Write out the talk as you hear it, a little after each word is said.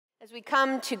As we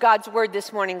come to God's word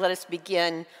this morning, let us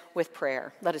begin with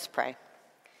prayer. Let us pray.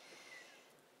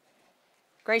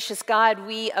 Gracious God,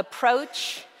 we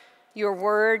approach your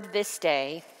word this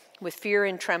day with fear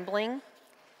and trembling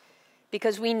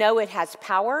because we know it has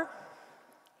power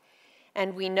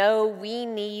and we know we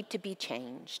need to be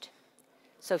changed.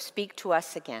 So speak to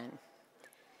us again.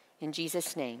 In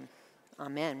Jesus' name,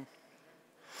 amen.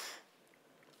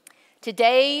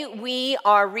 Today, we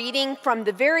are reading from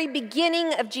the very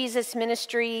beginning of Jesus'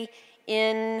 ministry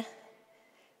in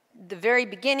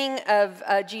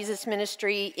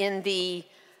the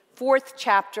 4th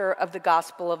chapter of the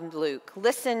Gospel of Luke.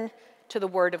 Listen to the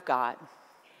word of God.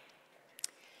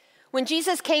 When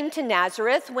Jesus came to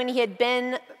Nazareth, when he had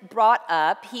been brought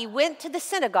up, he went to the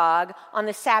synagogue on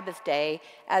the Sabbath day,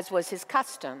 as was his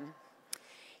custom.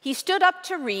 He stood up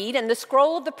to read, and the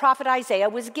scroll of the prophet Isaiah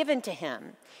was given to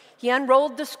him. He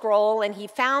unrolled the scroll, and he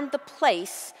found the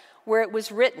place where it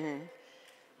was written,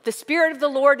 "The Spirit of the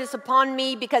Lord is upon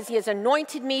me because he has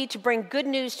anointed me to bring good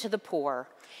news to the poor.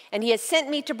 And he has sent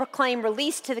me to proclaim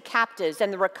release to the captives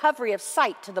and the recovery of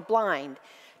sight to the blind,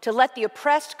 to let the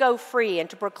oppressed go free and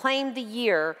to proclaim the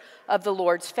year of the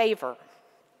Lord's favor."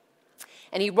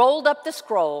 And he rolled up the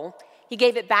scroll, he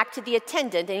gave it back to the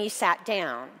attendant, and he sat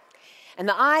down. And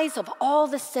the eyes of all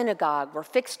the synagogue were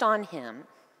fixed on him.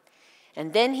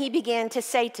 And then he began to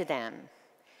say to them,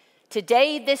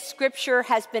 "Today this scripture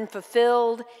has been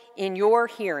fulfilled in your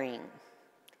hearing."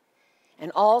 And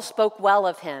all spoke well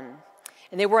of him,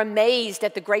 and they were amazed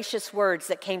at the gracious words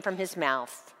that came from his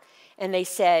mouth. And they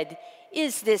said,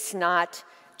 "Is this not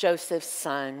Joseph's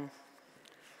son?"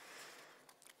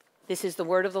 This is the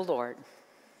word of the Lord.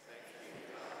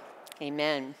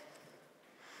 Amen.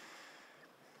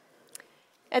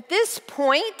 At this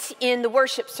point in the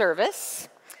worship service,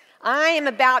 I am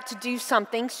about to do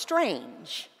something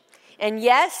strange. And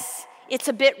yes, it's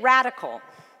a bit radical.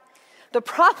 The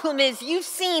problem is you've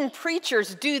seen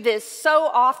preachers do this so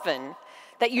often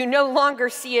that you no longer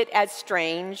see it as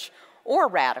strange or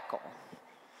radical.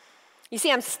 You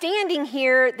see, I'm standing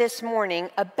here this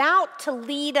morning about to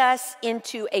lead us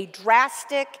into a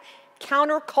drastic,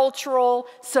 countercultural,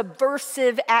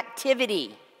 subversive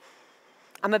activity.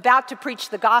 I'm about to preach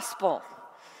the gospel.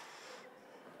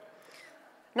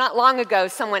 Not long ago,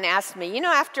 someone asked me,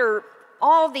 after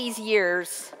all these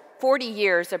years, 40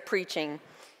 years of preaching,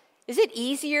 is it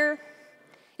easier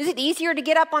to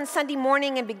get up on Sunday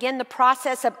morning and begin the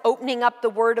process of opening up the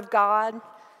Word of God?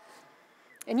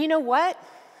 And you know what?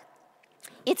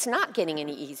 It's not getting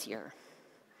any easier.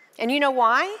 And you know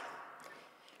why?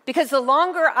 Because the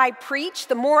longer I preach,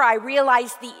 the more I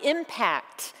realize the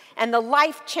impact and the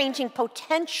life-changing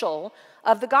potential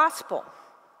of the gospel.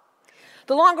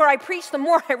 The longer I preach, the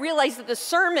more I realize that the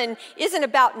sermon isn't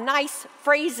about nice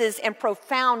phrases and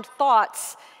profound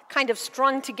thoughts kind of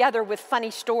strung together with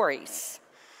funny stories.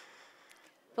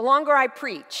 The longer I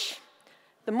preach,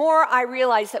 the more I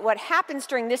realize that what happens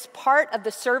during this part of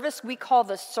the service we call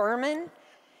the sermon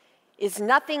is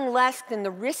nothing less than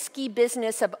the risky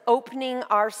business of opening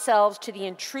ourselves to the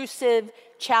intrusive,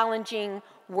 challenging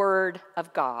Word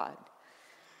of God.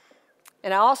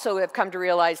 And I also have come to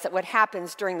realize that what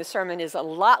happens during the sermon is a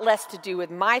lot less to do with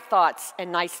my thoughts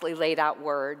and nicely laid out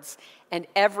words and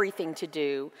everything to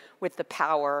do with the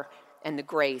power and the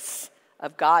grace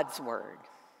of God's Word.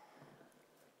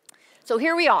 So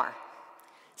here we are,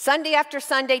 Sunday after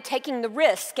Sunday, taking the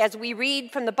risk as we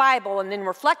read from the Bible and then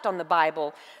reflect on the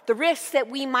Bible, the risk that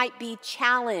we might be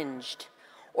challenged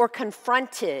or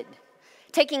confronted,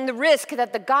 taking the risk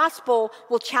that the gospel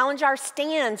will challenge our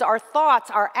stands, our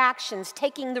thoughts, our actions,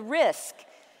 taking the risk,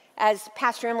 as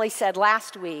Pastor Emily said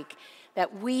last week,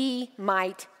 that we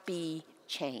might be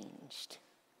changed.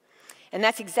 And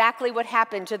that's exactly what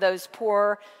happened to those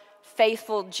poor,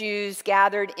 faithful Jews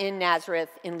gathered in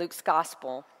Nazareth in Luke's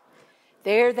gospel.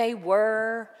 There they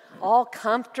were, all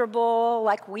comfortable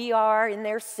like we are in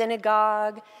their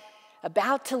synagogue,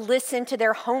 about to listen to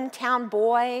their hometown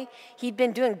boy. He'd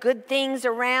been doing good things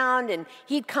around, and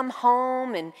he'd come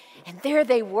home, and there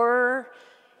they were.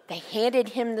 They handed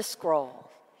him the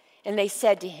scroll, and they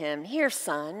said to him, "Here,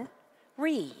 son,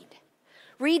 read.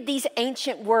 Read these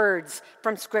ancient words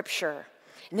from Scripture."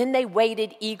 And then they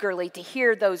waited eagerly to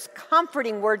hear those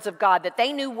comforting words of God that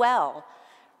they knew well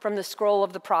from the scroll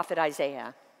of the prophet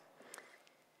Isaiah.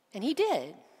 And he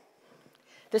did.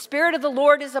 "The Spirit of the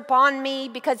Lord is upon me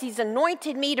because he's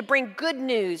anointed me to bring good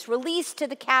news, release to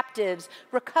the captives,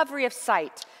 recovery of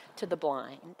sight to the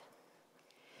blind."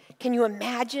 Can you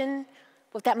imagine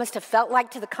What that must have felt like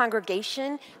to the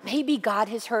congregation. Maybe God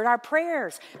has heard our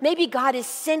prayers. Maybe God is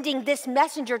sending this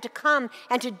messenger to come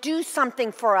and to do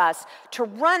something for us, to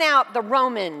run out the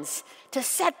Romans, to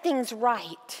set things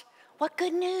right. What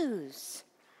good news.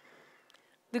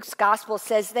 Luke's gospel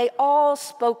says they all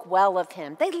spoke well of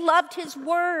him. They loved his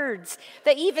words.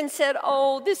 They even said,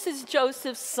 "Oh, this is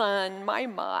Joseph's son,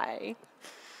 my."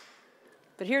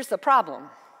 But here's the problem.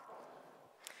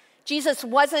 Jesus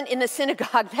wasn't in the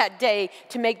synagogue that day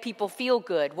to make people feel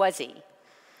good, was he?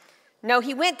 No,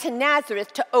 he went to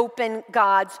Nazareth to open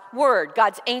God's word,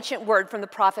 God's ancient word from the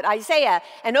prophet Isaiah.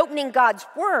 And opening God's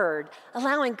word,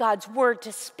 allowing God's word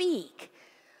to speak,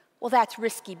 well, that's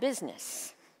risky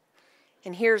business.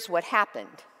 And here's what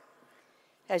happened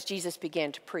as Jesus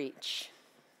began to preach.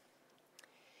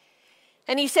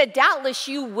 And he said, "Doubtless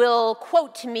you will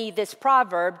quote to me this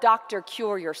proverb, 'Doctor,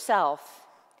 cure yourself.'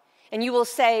 And you will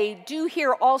say, 'Do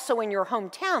here also in your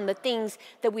hometown the things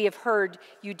that we have heard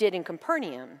you did in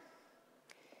Capernaum.'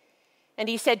 And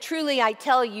he said, 'Truly I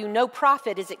tell you, no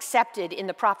prophet is accepted in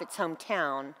the prophet's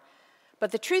hometown.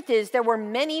 But the truth is, there were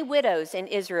many widows in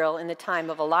Israel in the time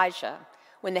of Elijah,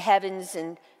 when the heavens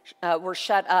were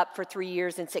shut up for 3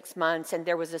 years and 6 months, and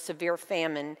there was a severe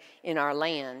famine in our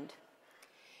land.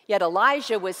 Yet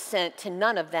Elijah was sent to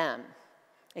none of them,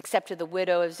 except to the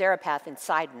widow of Zarephath in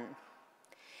Sidon.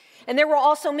 And there were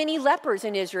also many lepers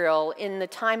in Israel in the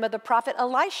time of the prophet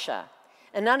Elisha,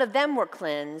 and none of them were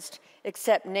cleansed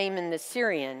except Naaman the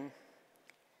Syrian.'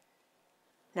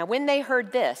 Now when they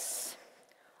heard this,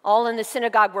 all in the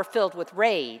synagogue were filled with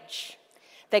rage.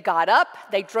 They got up,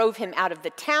 they drove him out of the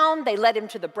town, they led him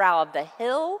to the brow of the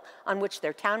hill on which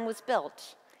their town was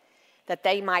built, that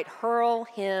they might hurl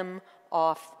him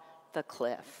off the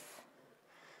cliff."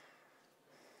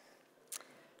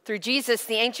 Through Jesus,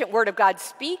 the ancient word of God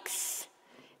speaks,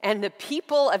 and the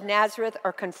people of Nazareth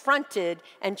are confronted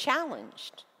and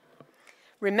challenged.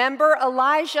 Remember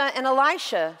Elijah and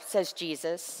Elisha, says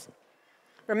Jesus.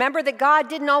 Remember that God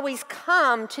didn't always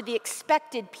come to the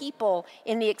expected people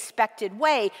in the expected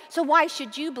way. So why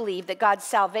should you believe that God's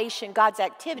salvation, God's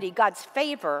activity, God's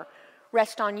favor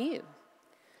rest on you?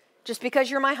 Just because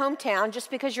you're my hometown,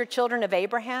 just because you're children of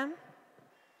Abraham?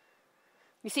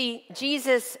 You see,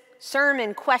 Jesus'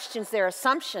 sermon questions their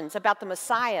assumptions about the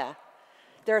Messiah,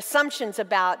 their assumptions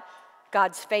about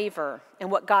God's favor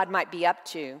and what God might be up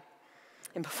to.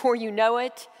 And before you know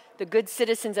it, the good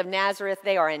citizens of Nazareth,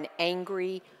 they are an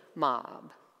angry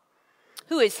mob.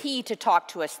 Who is he to talk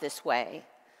to us this way?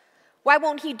 Why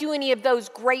won't he do any of those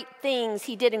great things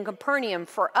he did in Capernaum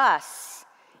for us?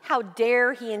 How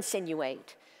dare he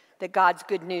insinuate that God's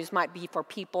good news might be for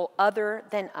people other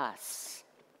than us?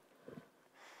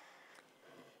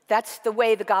 That's the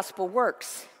way the gospel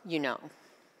works, you know.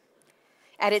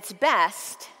 At its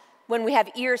best, when we have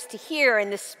ears to hear and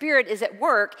the Spirit is at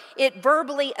work, it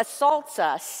verbally assaults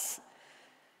us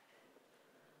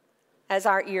as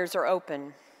our ears are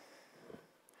open.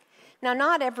 Now,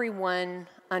 not everyone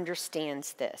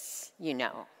understands this, you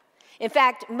know. In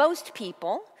fact, most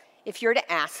people, if you're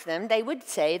to ask them, they would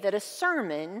say that a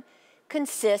sermon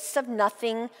consists of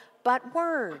nothing but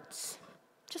words,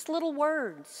 just little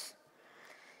words.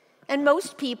 And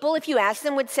most people, if you ask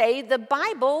them, would say the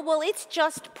Bible, well, it's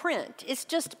just print. It's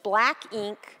just black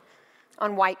ink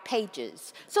on white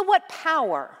pages. So what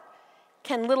power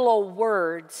can little old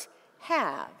words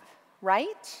have,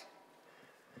 right?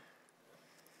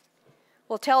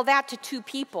 Well, tell that to two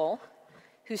people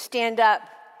who stand up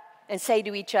and say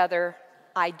to each other,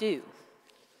 "I do."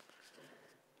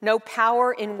 No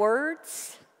power in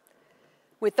words.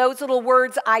 With those little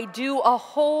words, "I do," a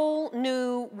whole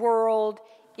new world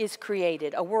is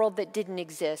created, a world that didn't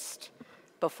exist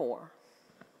before.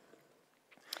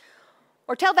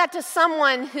 Or tell that to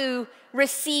someone who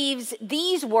receives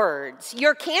these words,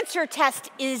 "Your cancer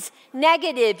test is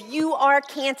negative, you are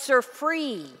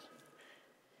cancer-free."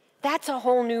 That's a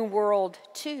whole new world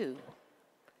too.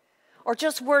 Or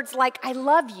just words like "I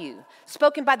love you,"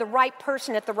 spoken by the right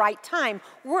person at the right time.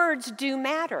 Words do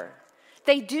matter.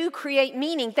 They do create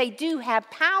meaning. They do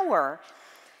have power.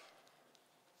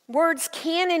 Words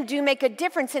can and do make a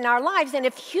difference in our lives, and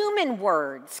if human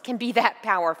words can be that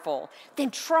powerful,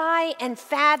 then try and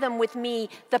fathom with me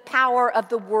the power of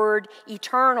the word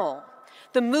eternal,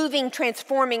 the moving,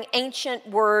 transforming, ancient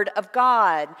word of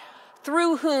God,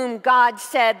 through whom God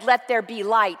said, "Let there be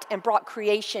light," and brought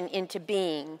creation into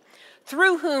being,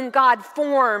 through whom God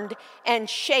formed and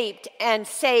shaped and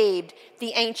saved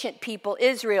the ancient people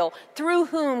Israel, through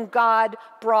whom God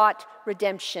brought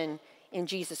redemption in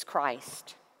Jesus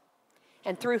Christ,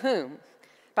 and through whom,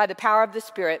 by the power of the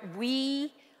Spirit,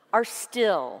 we are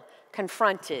still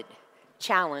confronted,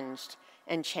 challenged,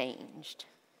 and changed.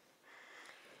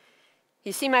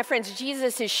 You see, my friends,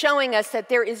 Jesus is showing us that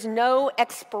there is no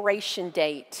expiration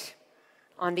date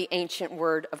on the ancient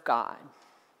word of God.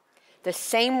 The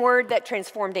same word that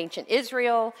transformed ancient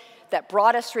Israel, that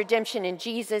brought us redemption in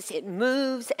Jesus, it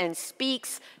moves and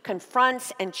speaks,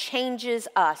 confronts and changes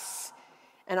us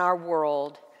and our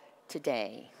world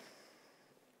today.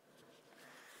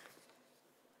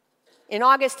 In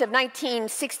August of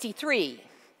 1963,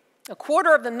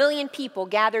 250,000 people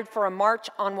gathered for a march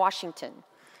on Washington,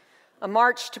 a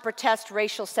march to protest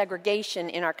racial segregation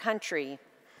in our country.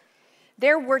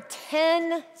 There were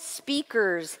 10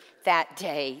 speakers that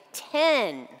day,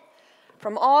 10,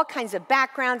 from all kinds of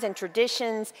backgrounds and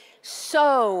traditions,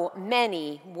 so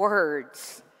many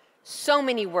words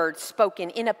spoken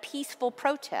in a peaceful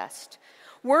protest.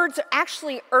 Words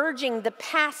actually urging the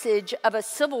passage of a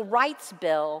civil rights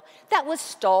bill that was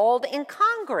stalled in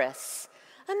Congress.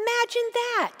 Imagine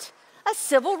that, a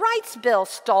civil rights bill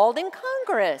stalled in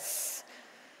Congress.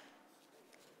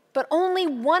 But only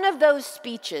one of those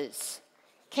speeches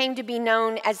came to be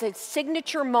known as a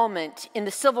signature moment in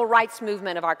the civil rights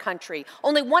movement of our country.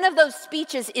 Only one of those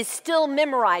speeches is still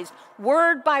memorized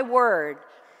word by word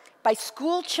by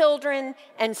school children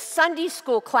and Sunday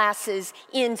school classes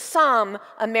in some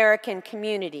American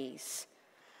communities.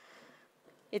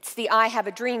 It's the I Have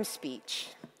a Dream speech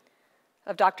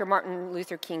of Dr. Martin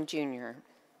Luther King Jr.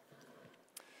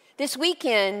 This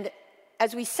weekend,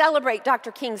 as we celebrate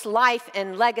Dr. King's life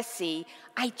and legacy,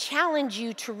 I challenge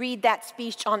you to read that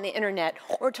speech on the internet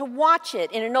or to watch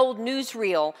it in an old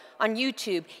newsreel on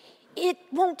YouTube. It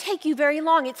won't take you very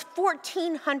long. It's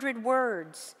 1,400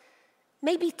 words,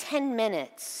 maybe 10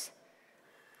 minutes.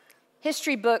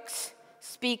 History books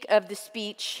speak of the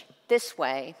speech this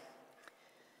way: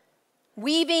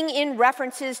 weaving in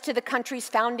references to the country's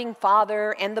founding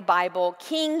father and the Bible,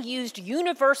 King used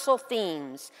universal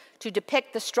themes to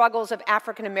depict the struggles of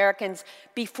African Americans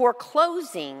before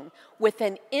closing with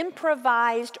an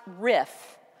improvised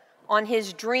riff on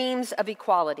his dreams of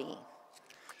equality.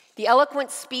 The eloquent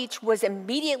speech was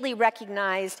immediately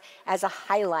recognized as a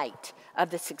highlight of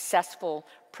the successful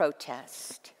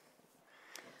protest.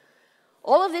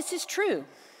 All of this is true,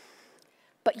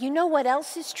 but you know what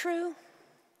else is true?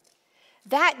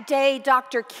 That day,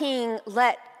 Dr. King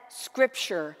let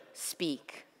Scripture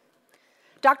speak.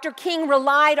 Dr. King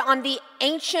relied on the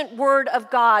ancient word of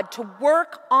God to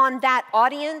work on that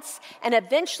audience and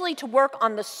eventually to work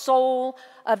on the soul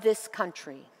of this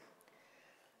country.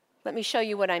 Let me show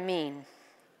you what I mean.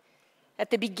 At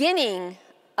the beginning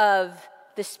of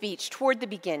the speech, toward the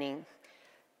beginning,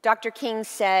 Dr. King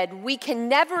said, "We can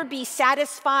never be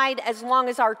satisfied as long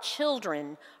as our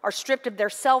children are stripped of their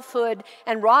selfhood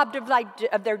and robbed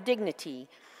of their dignity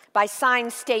by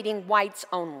signs stating whites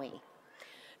only.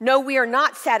 No, we are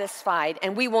not satisfied,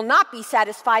 and we will not be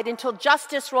satisfied until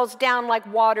justice rolls down like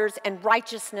waters and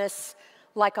righteousness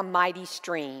like a mighty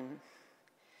stream."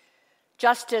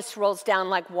 Justice rolls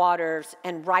down like waters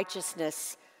and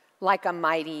righteousness like a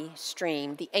mighty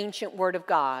stream, the ancient word of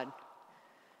God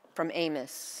from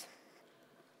Amos.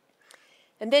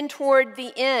 And then toward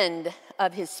the end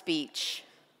of his speech,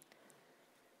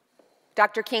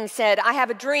 Dr. King said, "I have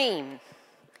a dream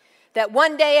that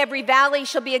one day every valley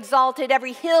shall be exalted,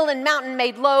 every hill and mountain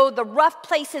made low, the rough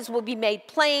places will be made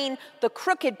plain, the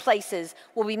crooked places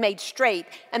will be made straight,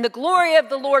 and the glory of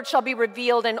the Lord shall be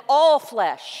revealed, and all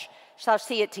flesh shall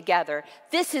see it together.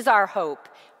 This is our hope.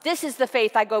 This is the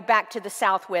faith I go back to the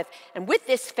South with, and with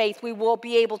this faith we will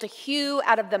be able to hew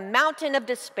out of the mountain of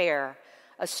despair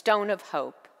a stone of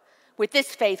hope. With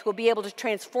this faith we'll be able to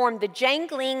transform the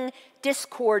jangling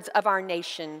discords of our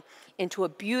nation into a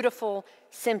beautiful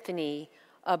symphony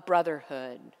of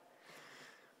brotherhood.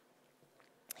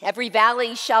 Every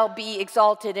valley shall be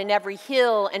exalted, and every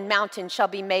hill and mountain shall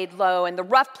be made low, and the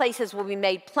rough places will be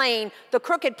made plain, the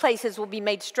crooked places will be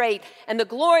made straight, and the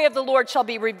glory of the Lord shall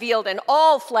be revealed, and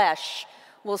all flesh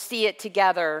will see it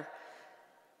together."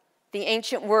 The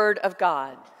ancient word of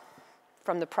God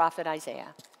from the prophet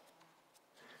Isaiah.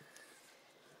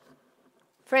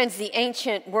 Friends, the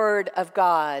ancient word of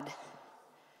God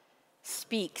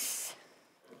speaks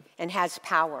and has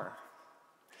power.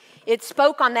 It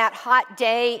spoke on that hot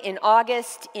day in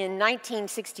August in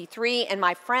 1963, and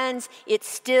my friends, it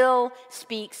still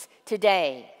speaks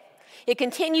today. It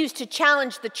continues to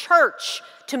challenge the church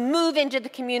to move into the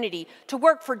community, to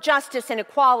work for justice and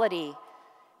equality,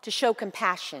 to show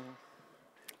compassion.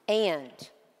 And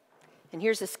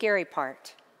here's the scary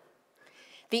part,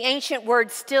 the ancient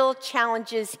word still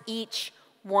challenges each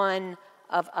one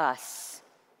of us.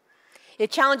 It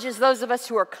challenges those of us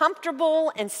who are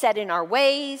comfortable and set in our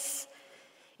ways.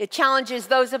 It challenges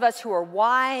those of us who are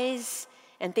wise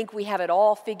and think we have it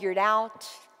all figured out.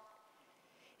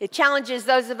 It challenges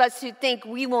those of us who think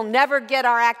we will never get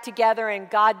our act together and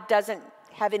God doesn't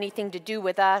have anything to do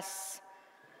with us.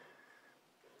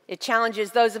 It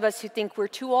challenges those of us who think we're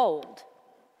too old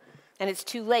and it's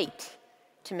too late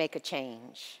to make a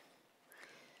change.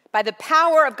 By the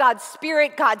power of God's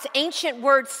Spirit, God's ancient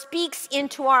word speaks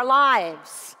into our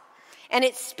lives, and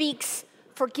it speaks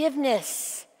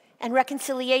forgiveness and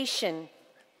reconciliation.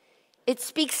 It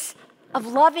speaks of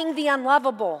loving the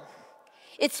unlovable.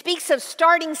 It speaks of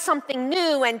starting something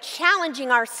new and challenging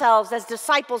ourselves as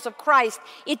disciples of Christ.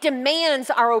 It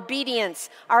demands our obedience,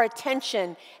 our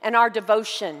attention, and our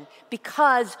devotion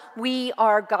because we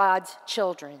are God's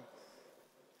children.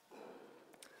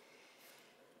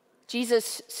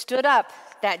 Jesus stood up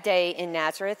that day in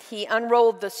Nazareth. He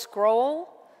unrolled the scroll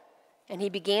and he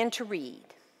began to read.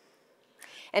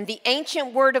 And the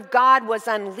ancient word of God was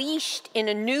unleashed in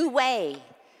a new way,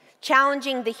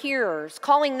 challenging the hearers,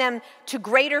 calling them to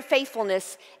greater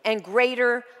faithfulness and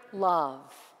greater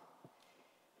love.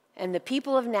 And the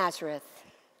people of Nazareth,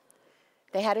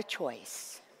 they had a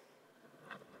choice.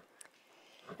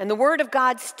 And the word of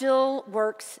God still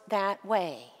works that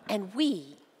way, and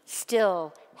we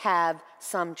still have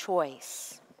some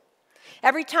choice.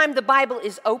 Every time the Bible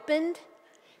is opened,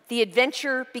 the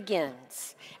adventure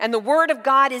begins. And the Word of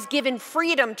God is given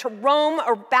freedom to roam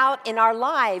about in our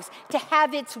lives, to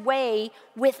have its way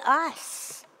with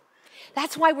us.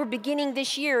 That's why we're beginning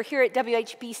this year here at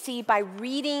WHBC by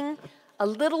reading a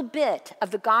little bit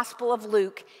of the Gospel of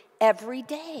Luke every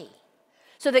day,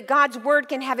 so that God's Word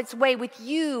can have its way with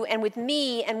you and with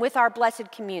me and with our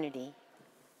blessed community.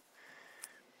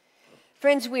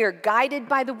 Friends, we are guided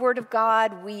by the Word of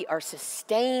God, we are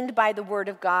sustained by the Word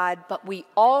of God, but we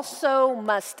also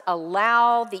must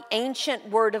allow the ancient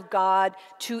Word of God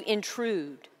to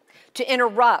intrude, to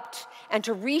interrupt, and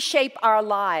to reshape our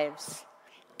lives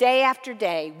day after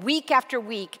day, week after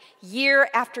week, year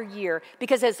after year,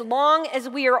 because as long as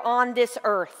we are on this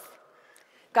earth,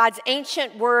 God's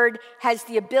ancient Word has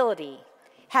the ability,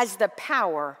 has the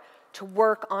power to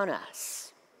work on us.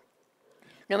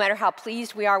 No matter how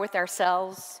pleased we are with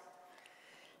ourselves,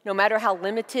 no matter how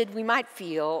limited we might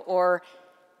feel, or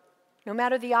no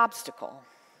matter the obstacle,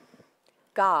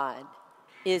 God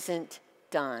isn't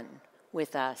done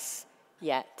with us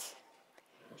yet.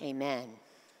 Amen.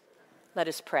 Let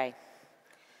us pray.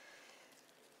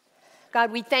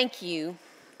 God, we thank you.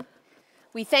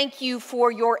 We thank you for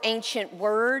your ancient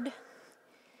word,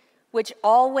 which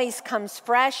always comes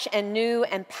fresh and new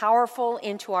and powerful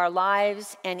into our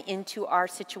lives and into our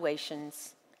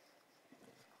situations.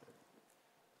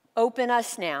 Open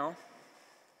us now,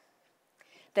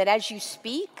 that as you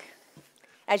speak,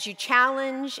 as you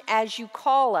challenge, as you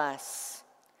call us,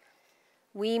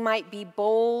 we might be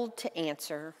bold to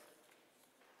answer,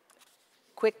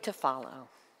 quick to follow.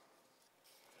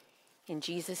 In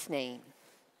Jesus' name,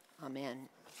 amen.